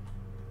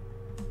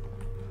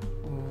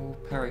 Oh,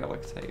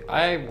 periodic table.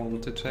 I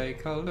want to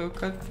take a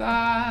look at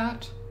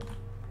that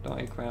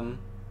diagram.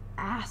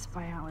 Ass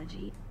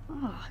biology.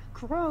 Ugh,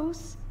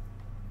 gross.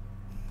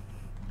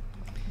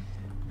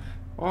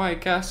 Well, I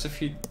guess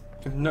if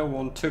no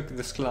one took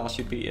this class,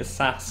 you'd be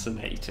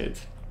assassinated.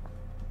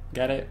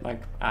 Get it?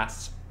 Like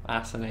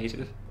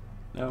assassinated?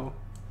 No?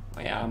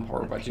 Oh, yeah, I'm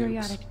horrible at jokes.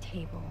 Periodic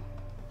table.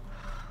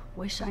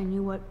 Wish I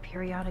knew what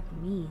periodic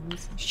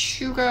means.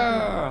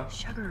 Sugar!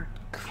 Sugar.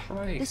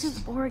 Christ. This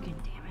is Oregon,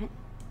 damn it.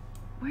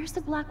 Where's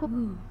the black one?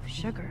 Ooh,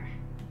 sugar.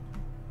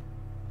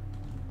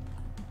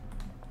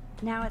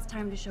 Now it's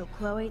time to show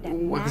Chloe that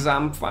Ooh, Max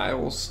exam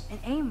files. an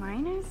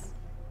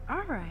A-.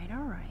 Alright,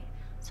 alright.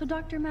 So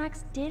Dr.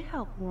 Max did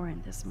help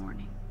Warren this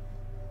morning.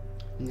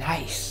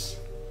 Nice.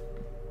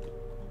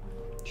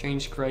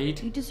 Change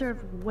grade. You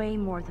deserve way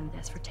more than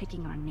this for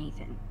taking on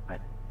Nathan,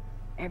 but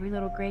every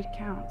little grade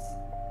counts.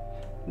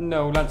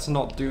 No, let's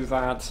not do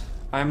that.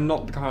 I'm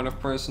not the kind of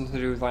person to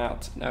do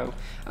that. No.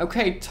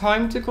 Okay,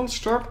 time to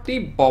construct the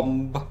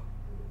bomb.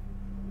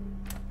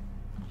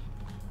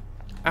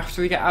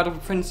 After we get out of the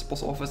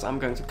principal's office, I'm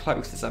going to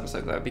close this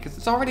episode though, because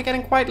it's already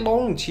getting quite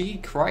long. Gee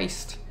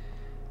Christ.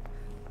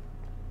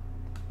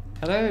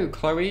 Hello,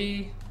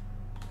 Chloe.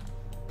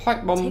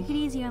 Pipe bomb. Take it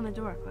easy on the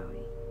door,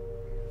 Chloe.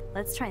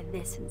 Let's try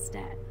this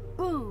instead.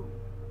 Ooh,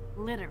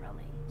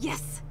 literally.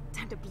 Yes!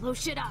 Time to blow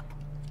shit up!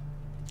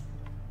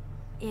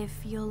 If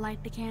you'll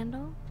light the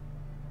candle,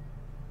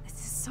 This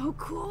is so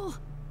cool!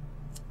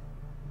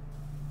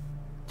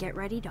 get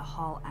ready to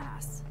haul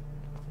ass.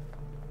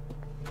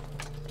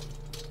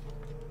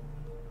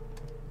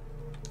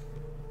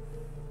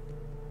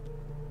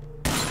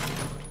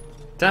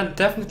 That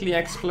definitely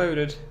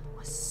exploded.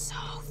 Was so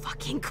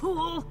fucking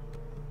cool!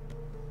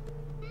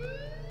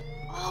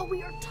 Oh,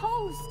 we are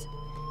toast!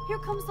 Here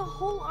comes the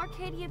whole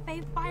Arcadia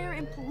Bay Fire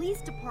and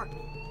Police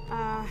Department.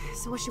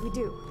 So what should we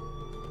do?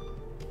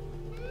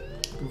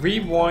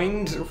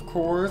 Rewind, of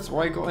course.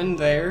 Why go in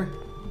there?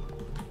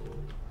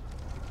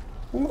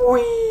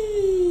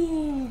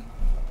 Wee!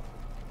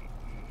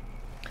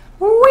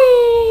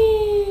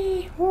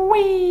 Wee!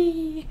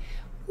 Wee!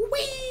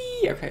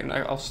 Wee! Okay, no,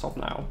 I'll stop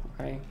now.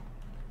 Okay.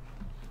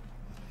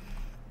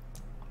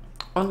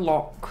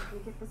 Unlock. We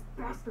get this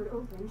bastard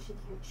open, she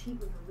can't cheat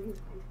with her rewind.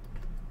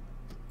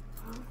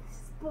 Oh,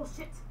 this is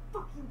bullshit.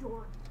 Fuck you,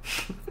 door.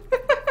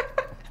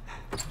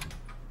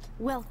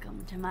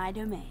 Welcome to my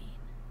domain.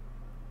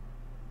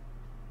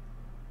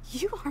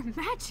 You are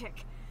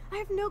magic! I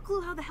have no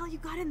clue how the hell you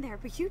got in there,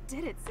 but you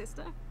did it,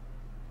 sister.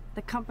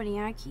 The company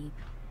I keep.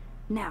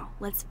 Now,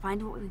 let's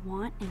find what we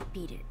want and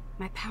beat it.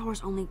 My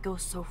powers only go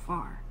so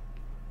far.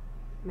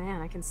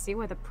 Man, I can see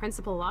why the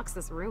principal locks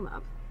this room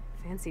up.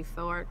 Fancy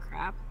faux art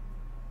crap.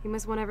 He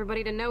must want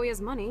everybody to know he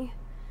has money,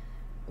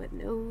 but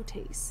no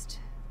taste.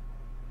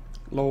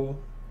 Lol.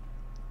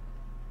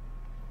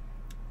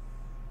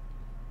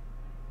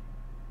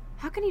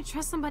 How can you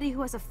trust somebody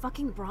who has a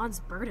fucking bronze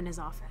bird in his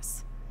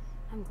office?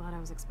 I'm glad I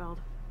was expelled.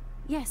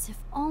 Yes, if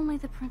only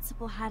the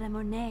principal had a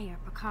Monet or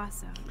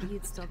Picasso,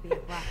 you'd still be a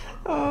black hole.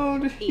 Oh,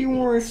 the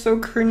humor is so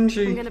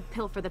cringy. I'm gonna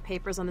pilfer the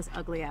papers on this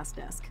ugly-ass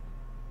desk.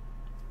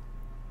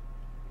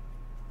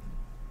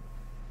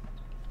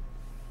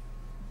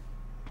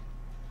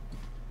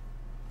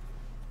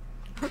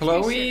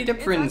 Chloe, Sure, the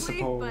it's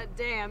principal. ugly, but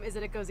damn, is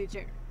it a cozy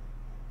chair.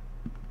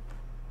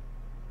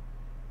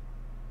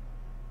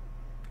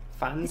 This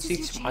Fancy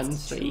is your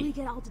chance to truly fancy.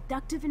 get all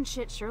deductive and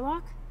shit,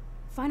 Sherlock.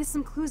 Find us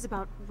some clues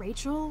about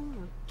Rachel,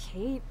 or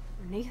Kate,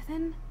 or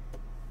Nathan.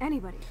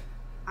 Anybody.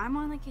 I'm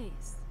on the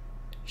case.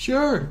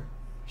 Sure.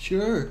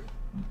 Sure.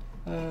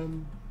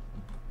 Ron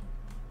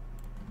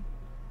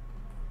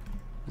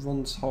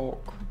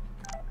talk.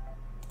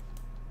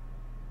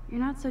 You're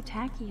not so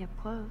tacky up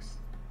close.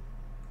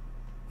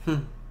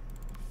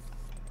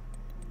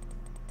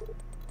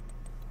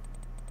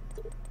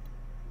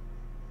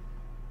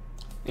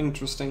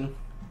 Interesting.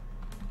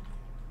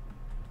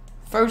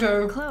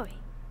 Photo. Chloe,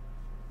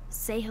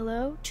 say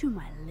hello to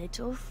my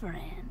little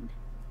friend.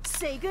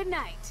 Say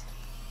goodnight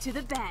to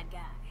the bad guy.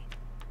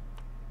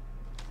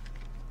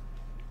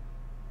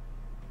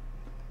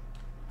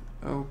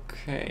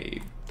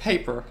 Okay.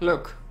 Paper,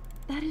 look.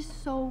 That is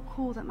so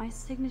cool that my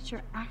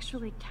signature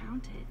actually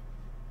counted.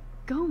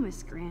 Go,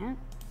 Miss Grant.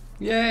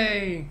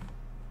 Yay!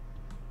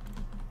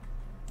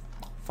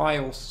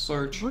 Files,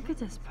 search. Look at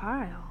this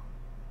pile.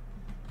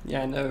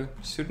 Yeah, no.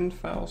 Student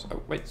files.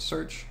 Oh, wait,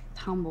 search.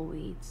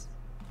 Tumbleweeds.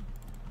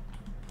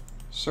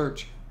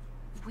 Search.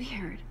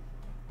 Weird.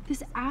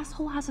 This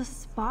asshole has a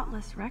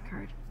spotless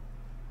record.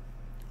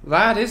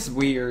 That is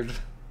weird.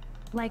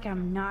 Like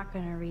I'm not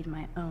gonna read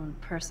my own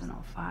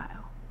personal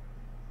file.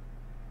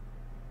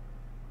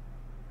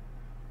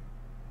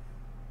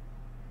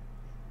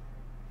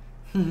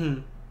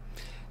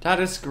 That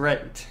is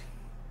great.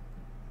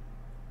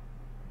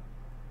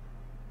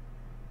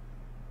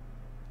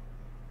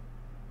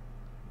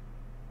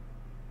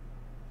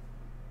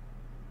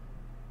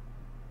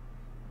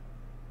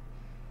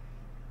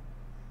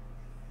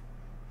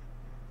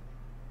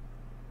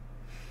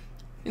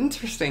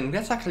 Interesting.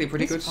 That's actually a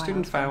pretty good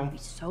student file. Be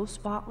so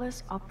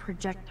spotless, I'll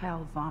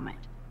projectile vomit.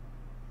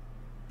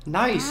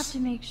 Nice. I have to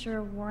make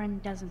sure Warren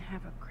doesn't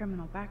have a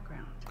criminal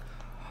background.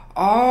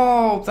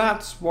 Oh,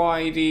 that's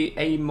why the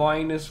A-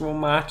 will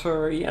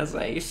matter. He has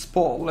a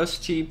spotless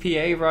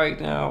GPA right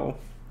now.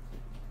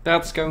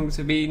 That's going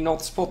to be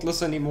not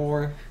spotless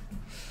anymore.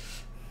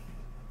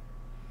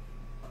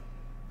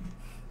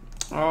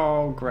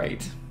 Oh,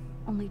 great.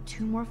 Only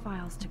 2 more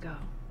files to go.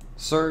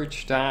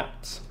 Search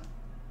that.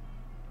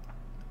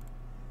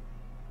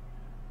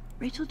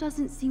 Rachel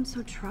doesn't seem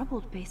so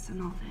troubled based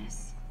on all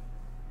this.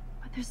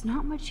 But there's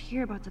not much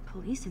here about the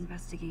police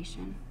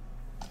investigation.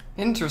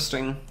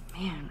 Interesting.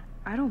 Man,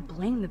 I don't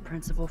blame the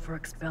principal for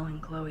expelling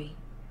Chloe.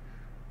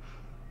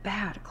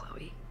 Bad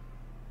Chloe.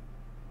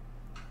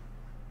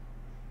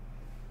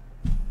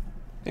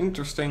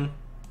 Interesting.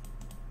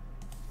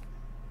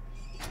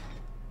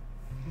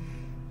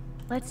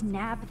 Let's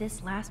nab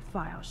this last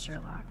file,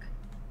 Sherlock.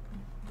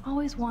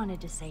 Always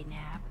wanted to say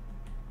nab.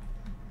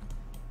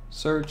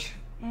 Search.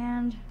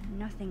 And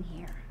nothing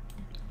here.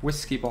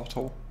 Whiskey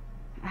bottle.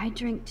 I'd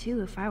drink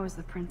too if I was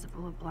the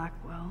principal of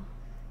Blackwell.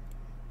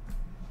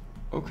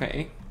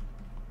 Okay.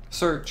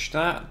 Search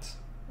that.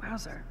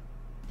 Wowzer.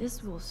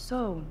 This will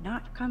so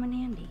not come in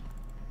handy.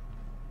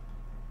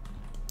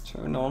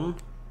 Turn on.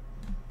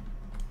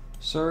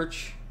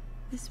 Search.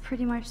 This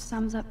pretty much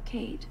sums up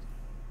Kate.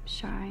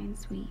 Shy and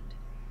sweet.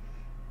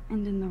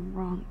 And in the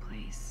wrong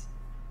place.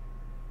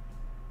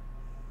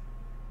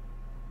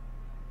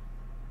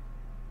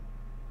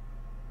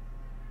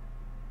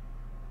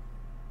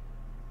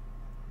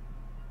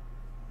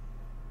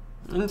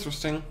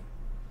 Interesting.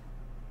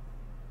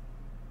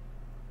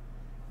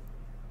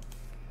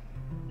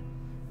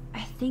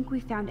 I think we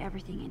found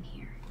everything in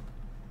here.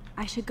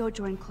 I should go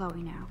join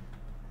Chloe now.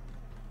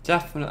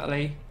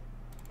 Definitely.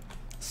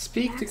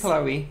 Speak to Max,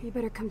 Chloe. You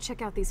better come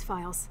check out these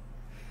files.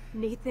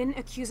 Nathan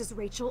accuses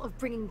Rachel of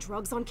bringing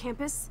drugs on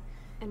campus,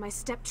 and my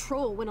step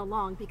troll went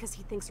along because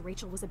he thinks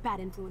Rachel was a bad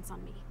influence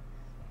on me.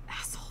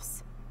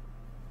 Assholes.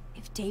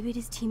 If David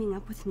is teaming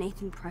up with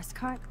Nathan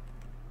Prescott,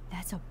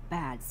 that's a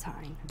bad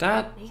sign.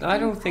 That, Nathan I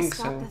don't think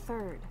Prescott so. the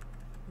third.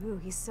 Ooh,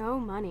 he's so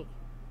money.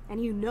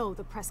 And you know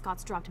the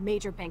Prescotts dropped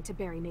major bank to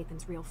bury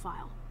Nathan's real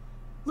file.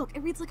 Look,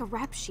 it reads like a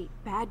rap sheet.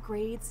 Bad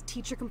grades,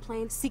 teacher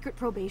complaints, secret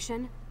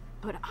probation.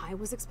 But I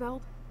was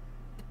expelled?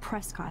 The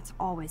Prescotts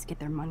always get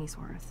their money's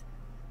worth.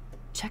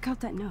 Check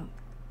out that note.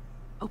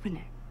 Open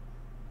it.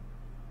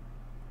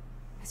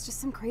 It's just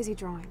some crazy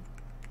drawing.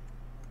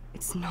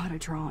 It's not a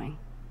drawing.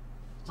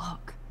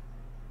 Look.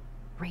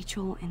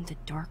 Rachel in the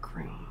dark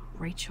room.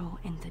 Rachel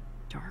in the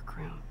dark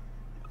room.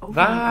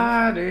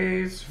 That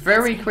is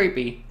very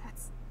creepy.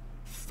 That's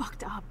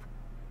fucked up.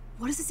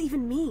 What does this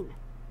even mean?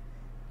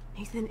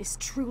 Nathan is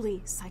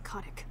truly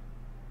psychotic.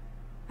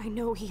 I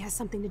know he has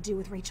something to do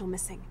with Rachel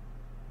missing.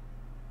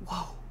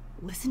 Whoa,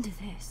 listen to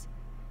this.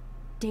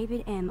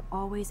 David M.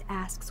 always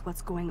asks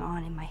what's going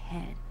on in my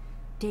head.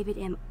 David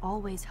M.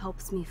 always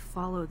helps me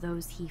follow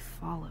those he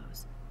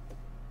follows.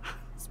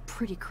 It's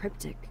pretty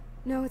cryptic.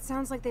 No, it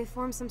sounds like they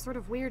formed some sort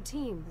of weird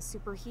team, the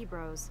Super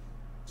Hebros.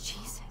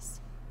 Jesus.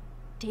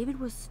 David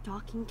was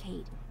stalking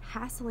Kate,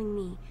 hassling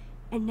me,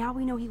 and now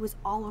we know he was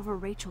all over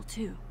Rachel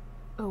too.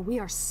 Oh, we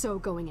are so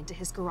going into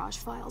his garage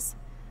files.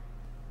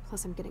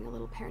 Plus, I'm getting a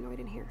little paranoid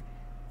in here.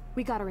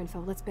 We got our info,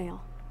 let's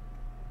bail.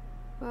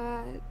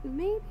 But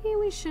maybe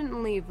we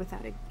shouldn't leave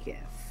without a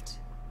gift.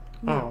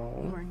 No,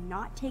 Oh. you are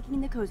not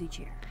taking the cozy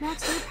chair.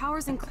 Max, your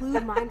powers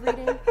include mind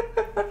reading?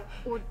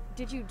 Or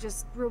did you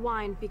just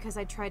rewind because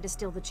I tried to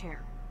steal the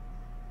chair?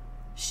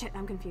 Shit,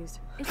 I'm confused.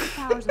 It's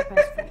the powers of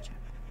best friendship.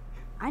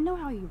 I know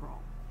how you roll.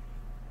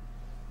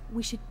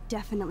 We should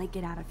definitely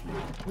get out of here.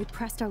 We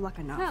pressed our luck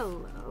enough.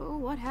 Hello,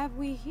 what have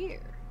we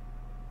here?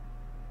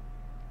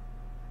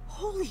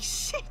 Holy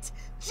shit!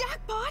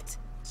 Jackpot!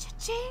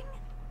 Cha-ching!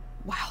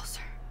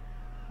 Wowzer.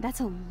 That's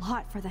a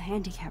lot for the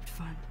handicapped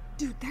fund.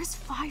 Dude, there's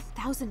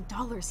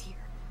 $5,000 here.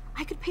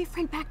 I could pay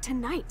Frank back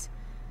tonight.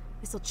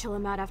 This'll chill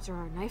him out after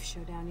our knife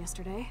showdown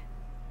yesterday.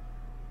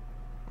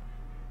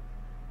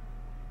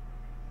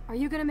 Are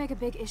you gonna make a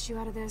big issue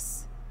out of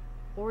this?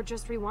 Or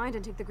just rewind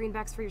and take the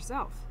greenbacks for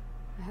yourself?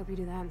 I hope you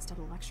do that instead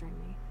of lecturing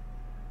me.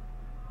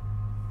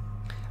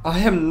 I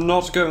am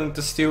not going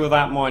to steal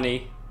that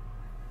money.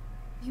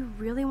 You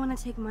really want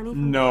to take money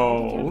from the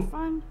camp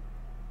fund?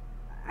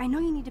 I know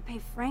you need to pay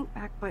Frank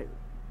back, but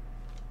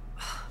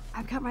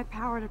I've got my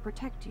power to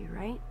protect you,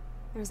 right?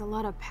 There's a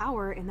lot of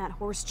power in that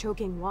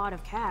horse-choking wad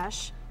of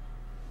cash.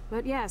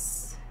 But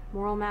yes,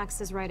 Moral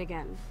Max is right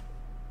again.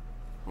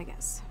 I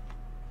guess.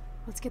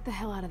 Let's get the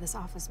hell out of this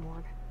office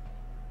morgue.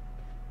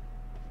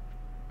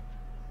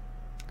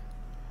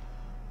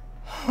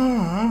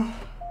 I'm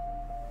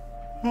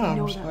I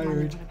know that money would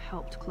tired. have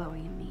helped Chloe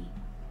and me.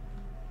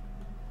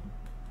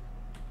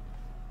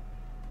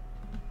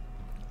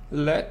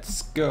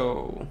 Let's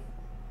go.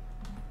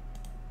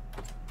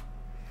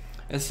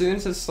 As soon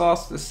as it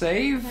starts to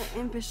save. That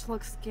impish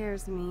look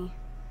scares me.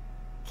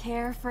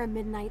 Care for a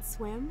midnight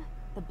swim?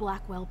 The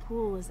Blackwell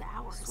pool is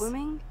ours.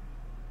 Swimming?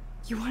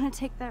 You want to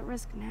take that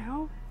risk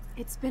now?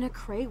 It's been a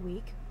cray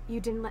week. You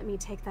didn't let me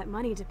take that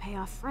money to pay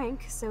off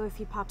Frank, so if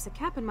he pops a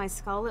cap in my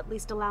skull, at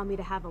least allow me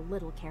to have a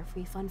little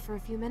carefree fun for a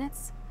few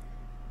minutes.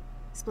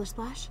 Splish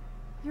Splash?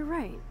 You're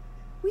right.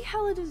 We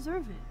hella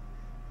deserve it.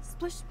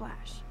 Splish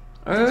Splash.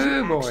 Did Oh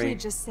you actually boy.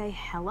 just say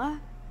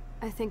hella?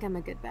 I think I'm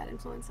a good bad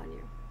influence on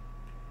you.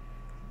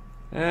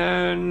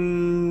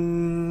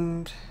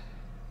 And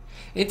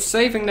it's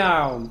saving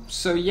now.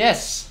 So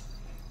yes,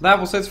 that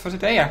was it for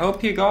today. I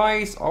hope you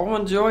guys all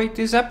enjoyed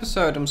this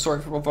episode. I'm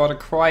sorry for all the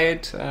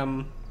quiet.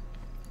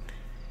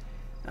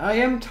 I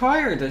am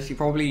tired, as you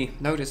probably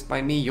noticed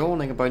by me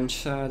yawning a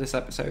bunch this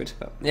episode.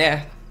 But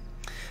yeah,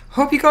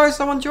 hope you guys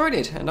all enjoyed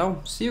it, and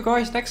I'll see you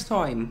guys next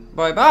time.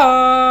 Bye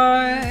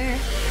bye.